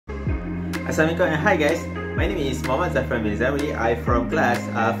Assalamualaikum and hi guys, my name is Muhammad Zarfan bin Zamri. I'm from class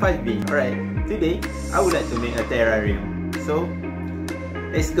 5B. Alright, today I would like to make a terrarium. So,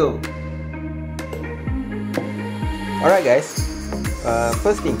 let's go. Alright guys,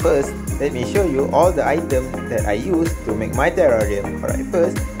 first thing first, let me show you all the items that I use to make my terrarium. Alright,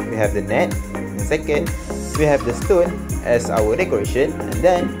 first we have the net, and second we have the stone as our decoration, and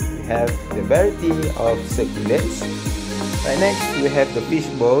then we have the variety of succulents. Right, next we have the fish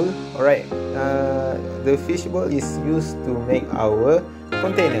bowl. Alright, the fish bowl is used to make our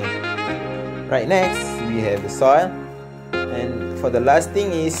container. Right, next we have the soil, and for the last thing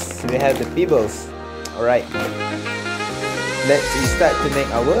is we have the pebbles. Alright, let's start to make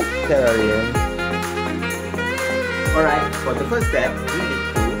our terrarium. Alright, for the first step, we need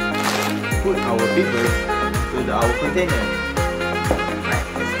to put our pebbles into our container. Right,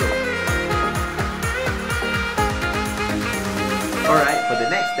 let's go. Alright, for the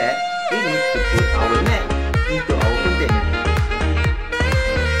next step, we need to put our net into our container.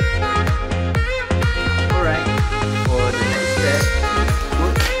 Alright, for the next step,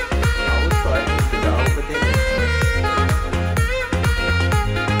 put our soil into our container.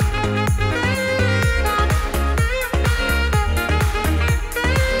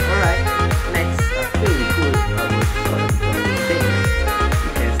 Alright, next, after we put our soil into our container,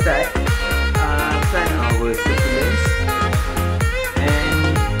 we can start plant our succulents.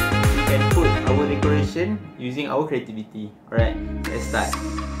 Using our creativity. Alright, let's start.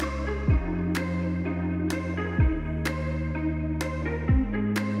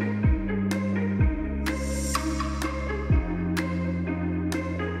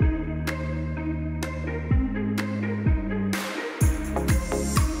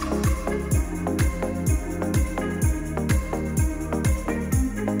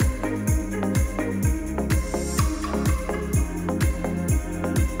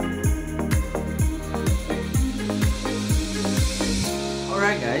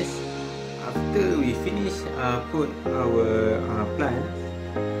 Alright guys, after we finish put our plants,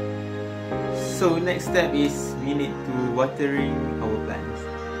 so next step is we need to watering our plants.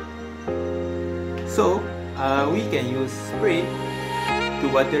 So we can use spray to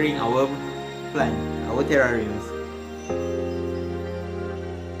watering our plant, our terrariums.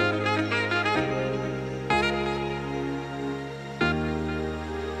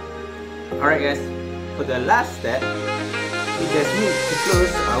 Alright guys, for the last step, we just need to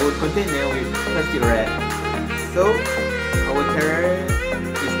close our container with plastic wrap. So our terrarium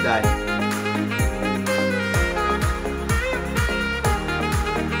is done.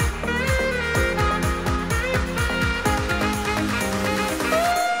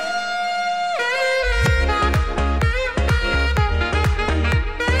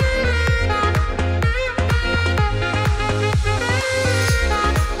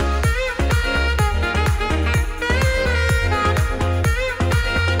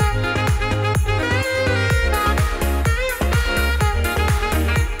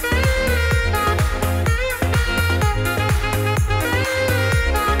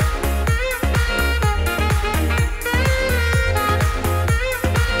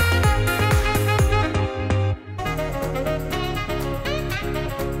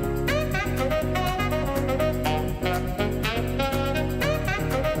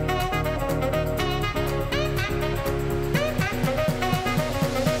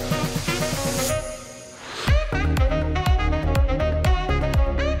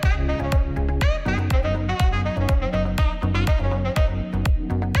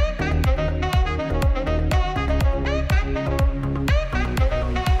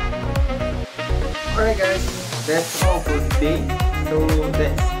 Alright guys, that's all for today. So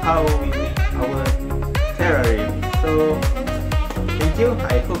that's how we make our terrarium. So thank you,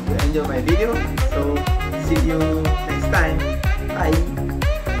 I hope you enjoyed my video. So see you next time. Bye.